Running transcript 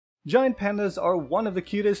Giant pandas are one of the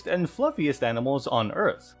cutest and fluffiest animals on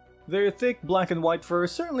Earth. Their thick black and white fur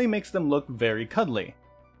certainly makes them look very cuddly.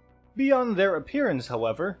 Beyond their appearance,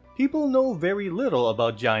 however, people know very little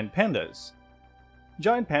about giant pandas.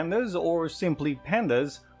 Giant pandas, or simply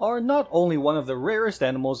pandas, are not only one of the rarest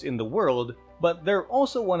animals in the world, but they're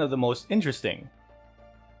also one of the most interesting.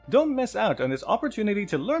 Don't miss out on this opportunity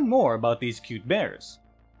to learn more about these cute bears.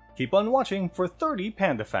 Keep on watching for 30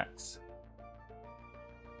 panda facts.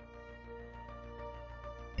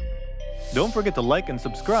 Don't forget to like and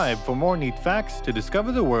subscribe for more neat facts to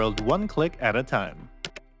discover the world one click at a time.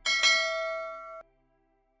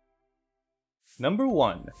 Number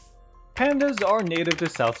 1. Pandas are native to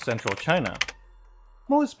south-central China.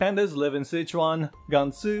 Most pandas live in Sichuan,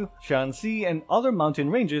 Gansu, Shanxi, and other mountain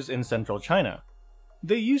ranges in central China.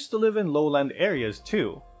 They used to live in lowland areas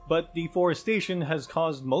too, but deforestation has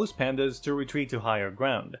caused most pandas to retreat to higher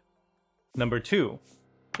ground. Number 2.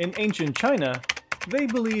 In ancient China, they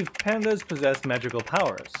believed pandas possessed magical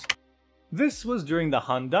powers. This was during the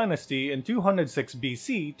Han Dynasty in 206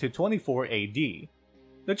 BC to 24 AD.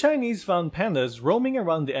 The Chinese found pandas roaming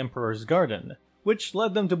around the emperor's garden, which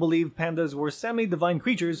led them to believe pandas were semi-divine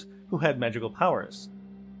creatures who had magical powers.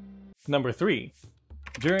 Number 3.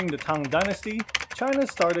 During the Tang Dynasty, China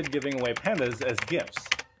started giving away pandas as gifts.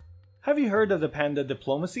 Have you heard of the panda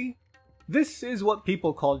diplomacy? This is what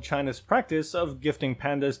people called China's practice of gifting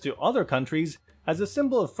pandas to other countries as a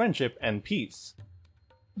symbol of friendship and peace.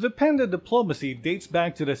 The panda diplomacy dates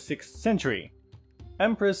back to the 6th century.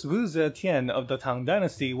 Empress Wu Zetian of the Tang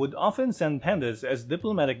Dynasty would often send pandas as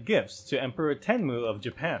diplomatic gifts to Emperor Tenmu of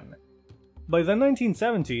Japan. By the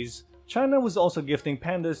 1970s, China was also gifting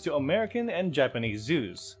pandas to American and Japanese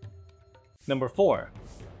zoos. Number 4.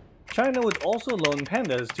 China would also loan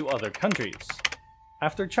pandas to other countries.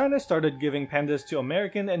 After China started giving pandas to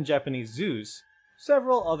American and Japanese zoos,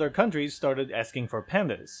 several other countries started asking for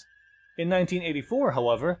pandas. In 1984,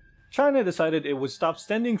 however, China decided it would stop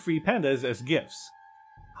sending free pandas as gifts.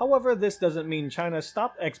 However, this doesn't mean China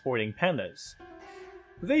stopped exporting pandas.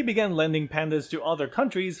 They began lending pandas to other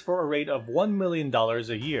countries for a rate of $1 million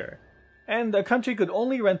a year, and a country could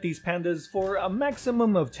only rent these pandas for a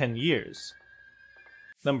maximum of 10 years.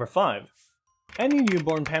 Number 5. Any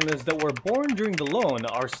newborn pandas that were born during the loan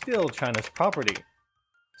are still China's property.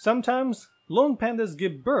 Sometimes, loan pandas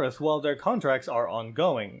give birth while their contracts are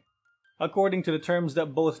ongoing. According to the terms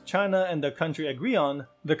that both China and the country agree on,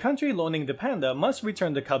 the country loaning the panda must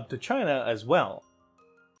return the cub to China as well.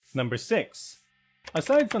 Number 6.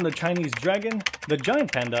 Aside from the Chinese dragon, the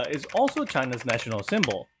giant panda is also China's national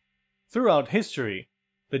symbol. Throughout history,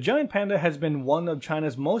 the giant panda has been one of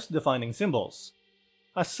China's most defining symbols.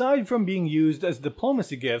 Aside from being used as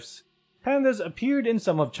diplomacy gifts, pandas appeared in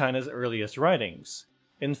some of China's earliest writings.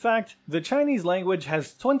 In fact, the Chinese language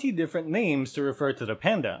has 20 different names to refer to the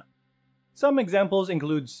panda. Some examples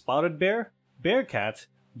include spotted bear, bear cat,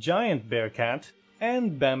 giant bear cat,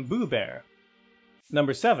 and bamboo bear.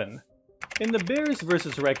 Number 7. In the bears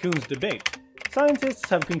versus raccoons debate, scientists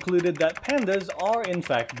have concluded that pandas are in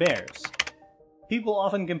fact bears. People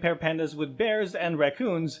often compare pandas with bears and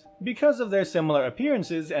raccoons because of their similar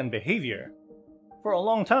appearances and behavior. For a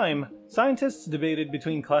long time, scientists debated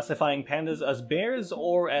between classifying pandas as bears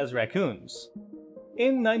or as raccoons.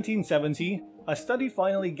 In 1970, a study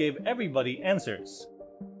finally gave everybody answers.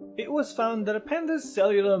 It was found that a panda's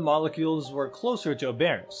cellular molecules were closer to a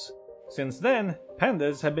bear's. Since then,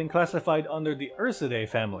 pandas have been classified under the Ursidae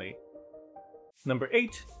family. Number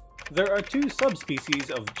 8. There are 2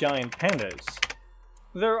 subspecies of giant pandas.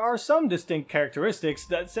 There are some distinct characteristics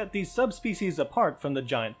that set these subspecies apart from the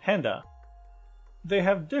giant panda. They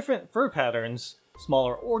have different fur patterns,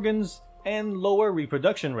 smaller organs, and lower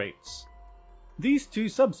reproduction rates. These 2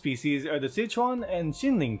 subspecies are the Sichuan and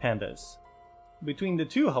Xinling pandas. Between the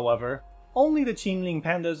two, however, only the Xinling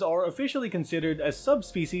pandas are officially considered as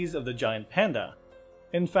subspecies of the giant panda.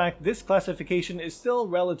 In fact, this classification is still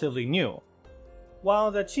relatively new. While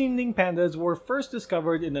the Xinling pandas were first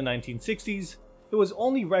discovered in the 1960s, it was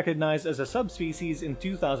only recognized as a subspecies in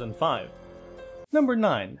 2005. Number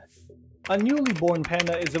 9. A newly born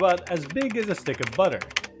panda is about as big as a stick of butter.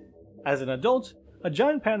 As an adult, a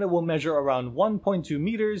giant panda will measure around 1.2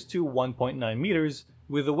 meters to 1.9 meters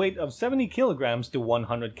with a weight of 70 kilograms to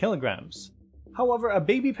 100 kilograms. However, a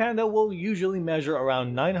baby panda will usually measure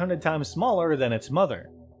around 900 times smaller than its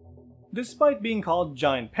mother. Despite being called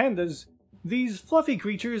giant pandas, these fluffy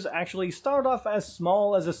creatures actually start off as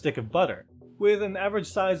small as a stick of butter, with an average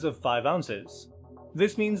size of 5 ounces.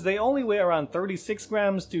 This means they only weigh around 36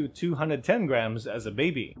 grams to 210 grams as a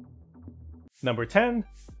baby. Number 10.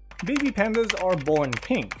 Baby pandas are born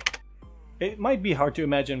pink. It might be hard to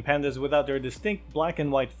imagine pandas without their distinct black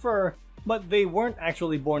and white fur, but they weren't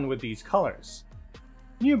actually born with these colors.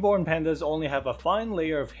 Newborn pandas only have a fine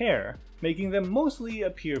layer of hair, making them mostly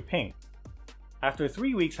appear pink. After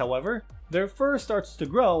 3 weeks, however, their fur starts to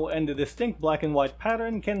grow and the distinct black and white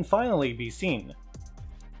pattern can finally be seen.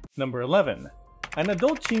 Number 11. An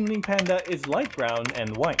adult chinling panda is light brown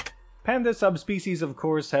and white. Panda subspecies of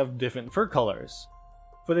course have different fur colors.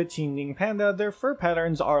 For the chinling panda, their fur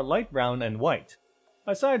patterns are light brown and white.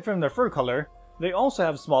 Aside from their fur color, they also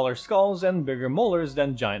have smaller skulls and bigger molars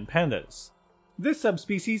than giant pandas. This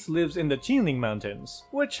subspecies lives in the Chinling Mountains,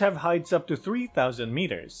 which have heights up to 3,000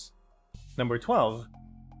 meters. Number 12.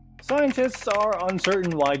 Scientists are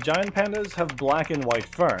uncertain why giant pandas have black and white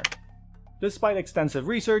fur. Despite extensive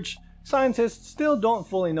research, scientists still don't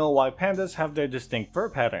fully know why pandas have their distinct fur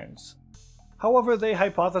patterns. However, they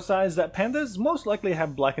hypothesize that pandas most likely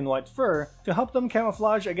have black and white fur to help them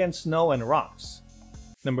camouflage against snow and rocks.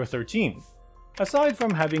 Number 13. Aside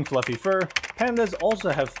from having fluffy fur, pandas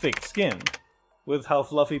also have thick skin. With how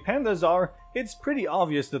fluffy pandas are, it's pretty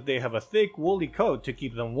obvious that they have a thick, woolly coat to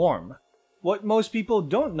keep them warm. What most people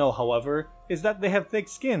don't know, however, is that they have thick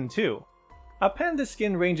skin too. A panda's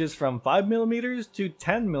skin ranges from 5mm to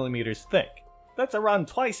 10mm thick. That's around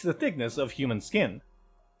twice the thickness of human skin.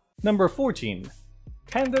 Number 14.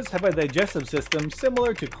 Pandas have a digestive system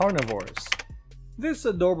similar to carnivores. This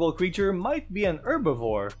adorable creature might be an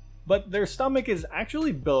herbivore, but their stomach is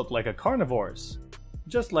actually built like a carnivore's.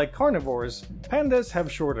 Just like carnivores, pandas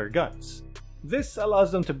have shorter guts. This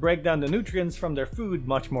allows them to break down the nutrients from their food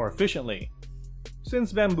much more efficiently.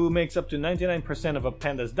 Since bamboo makes up to 99% of a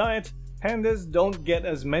panda's diet, pandas don't get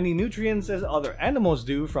as many nutrients as other animals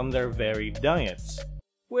do from their varied diets.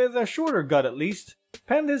 With a shorter gut at least,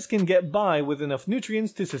 pandas can get by with enough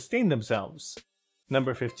nutrients to sustain themselves.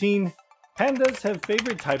 Number 15. Pandas have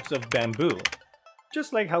favorite types of bamboo.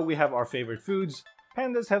 Just like how we have our favorite foods,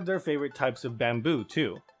 pandas have their favorite types of bamboo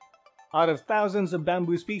too. Out of thousands of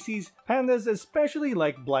bamboo species, pandas especially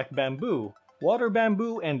like black bamboo, water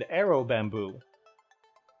bamboo, and arrow bamboo.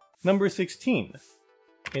 Number 16.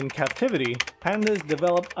 In captivity, pandas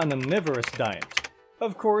develop an omnivorous diet.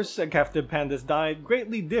 Of course, a captive panda's diet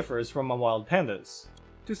greatly differs from a wild panda's.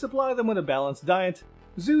 To supply them with a balanced diet,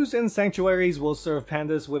 zoos and sanctuaries will serve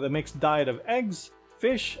pandas with a mixed diet of eggs,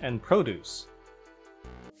 fish, and produce.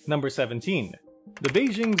 Number 17. The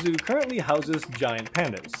Beijing Zoo currently houses giant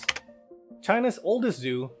pandas. China's oldest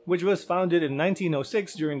zoo, which was founded in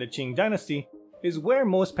 1906 during the Tang Dynasty, is where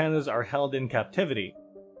most pandas are held in captivity.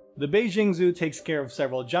 The Beijing Zoo takes care of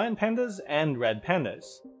several giant pandas and red pandas.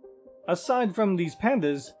 Aside from these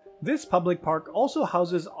pandas, this public park also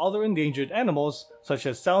houses other endangered animals such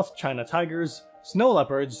as South China tigers, snow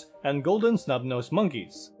leopards, and golden snub-nosed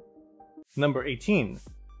monkeys. Number 18.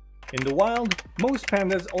 In the wild, most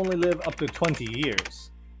pandas only live up to 20 years.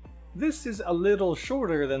 This is a little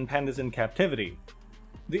shorter than pandas in captivity.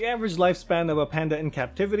 The average lifespan of a panda in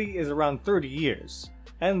captivity is around 30 years,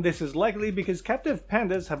 and this is likely because captive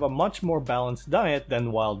pandas have a much more balanced diet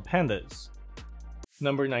than wild pandas.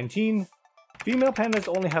 Number 19. Female pandas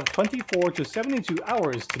only have 24 to 72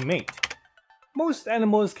 hours to mate. Most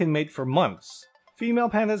animals can mate for months. Female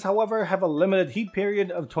pandas, however, have a limited heat period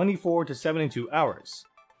of 24 to 72 hours.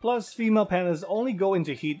 Plus, female pandas only go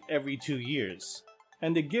into heat every 2 years,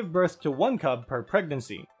 and they give birth to 1 cub per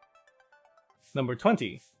pregnancy. Number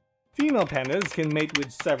 20. Female pandas can mate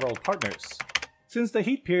with several partners. Since the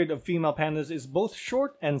heat period of female pandas is both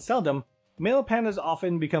short and seldom, male pandas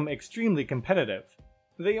often become extremely competitive.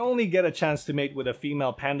 They only get a chance to mate with a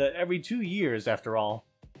female panda every 2 years after all.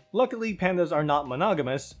 Luckily, pandas are not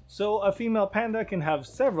monogamous, so a female panda can have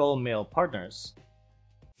several male partners.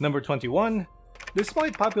 Number 21.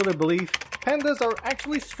 Despite popular belief, pandas are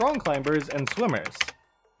actually strong climbers and swimmers.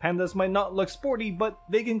 Pandas might not look sporty, but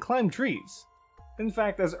they can climb trees. In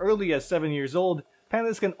fact, as early as 7 years old,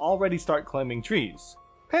 pandas can already start climbing trees.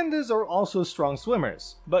 Pandas are also strong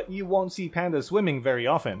swimmers, but you won't see pandas swimming very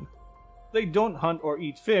often. They don't hunt or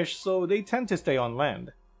eat fish, so they tend to stay on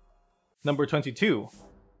land. Number 22.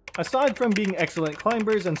 Aside from being excellent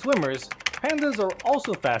climbers and swimmers, pandas are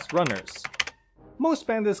also fast runners. Most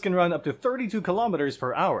pandas can run up to 32 kilometers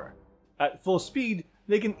per hour. At full speed,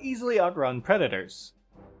 they can easily outrun predators.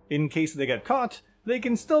 In case they get caught, they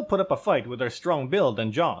can still put up a fight with their strong build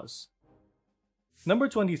and jaws. Number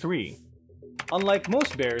 23. Unlike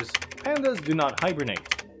most bears, pandas do not hibernate.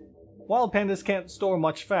 Wild pandas can't store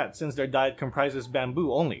much fat since their diet comprises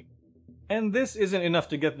bamboo only. And this isn't enough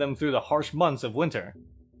to get them through the harsh months of winter.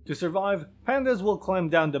 To survive, pandas will climb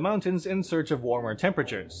down the mountains in search of warmer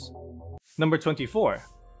temperatures. Number 24.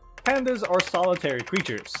 Pandas are solitary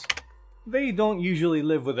creatures. They don't usually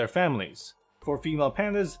live with their families. For female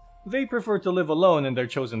pandas, they prefer to live alone in their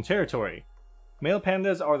chosen territory. Male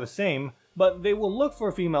pandas are the same, but they will look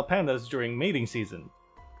for female pandas during mating season.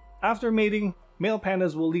 After mating, male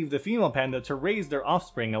pandas will leave the female panda to raise their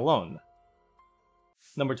offspring alone.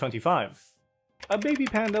 Number 25. A baby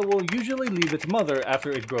panda will usually leave its mother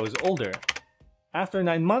after it grows older. After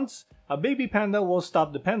 9 months, a baby panda will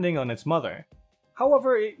stop depending on its mother.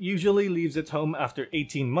 However, it usually leaves its home after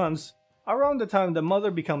 18 months, around the time the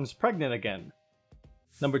mother becomes pregnant again.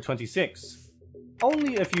 Number 26.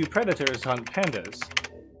 Only a few predators hunt pandas.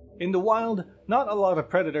 In the wild, not a lot of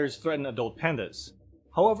predators threaten adult pandas.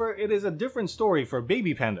 However, it is a different story for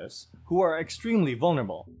baby pandas, who are extremely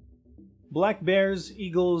vulnerable. Black bears,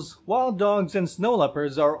 eagles, wild dogs, and snow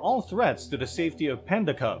leopards are all threats to the safety of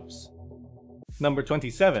panda cubs. Number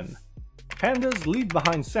 27. Pandas leave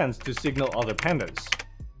behind scents to signal other pandas.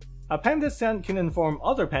 A panda's scent can inform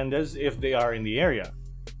other pandas if they are in the area.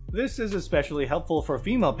 This is especially helpful for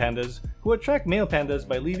female pandas who attract male pandas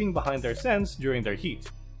by leaving behind their scents during their heat.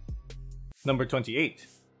 Number 28.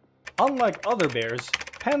 Unlike other bears,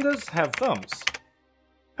 pandas have thumbs.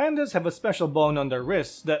 Pandas have a special bone on their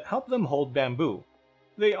wrists that help them hold bamboo.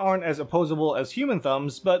 They aren't as opposable as human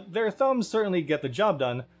thumbs, but their thumbs certainly get the job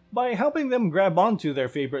done by helping them grab onto their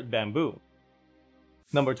favorite bamboo.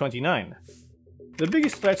 Number 29. The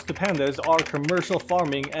biggest threats to pandas are commercial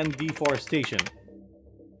farming and deforestation.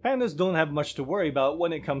 Pandas don't have much to worry about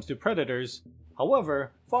when it comes to predators.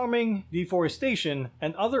 However, farming, deforestation,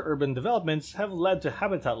 and other urban developments have led to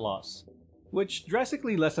habitat loss, which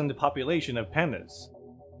drastically lessen the population of pandas.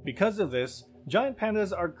 Because of this, giant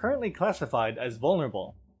pandas are currently classified as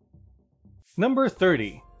vulnerable. Number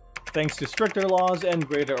 30. Thanks to stricter laws and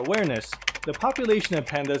greater awareness, the population of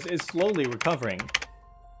pandas is slowly recovering.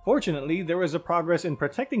 Fortunately, there is a progress in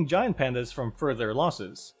protecting giant pandas from further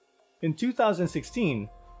losses. In 2016,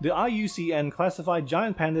 the IUCN classified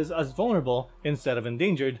giant pandas as vulnerable instead of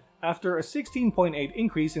endangered after a 16.8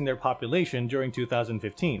 increase in their population during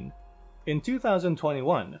 2015. In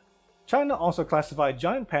 2021, China also classified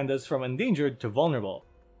giant pandas from endangered to vulnerable.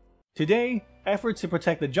 Today, efforts to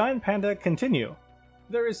protect the giant panda continue.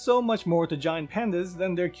 There is so much more to giant pandas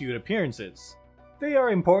than their cute appearances. They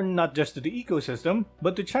are important not just to the ecosystem,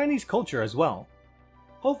 but to Chinese culture as well.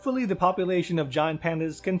 Hopefully the population of giant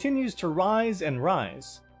pandas continues to rise and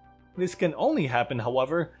rise. This can only happen,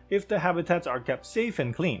 however, if the habitats are kept safe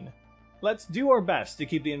and clean. Let's do our best to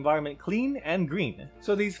keep the environment clean and green,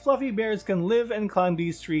 so these fluffy bears can live and climb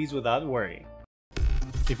these trees without worry.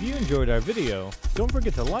 If you enjoyed our video, don't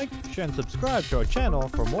forget to like, share, and subscribe to our channel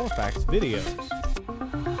for more facts videos.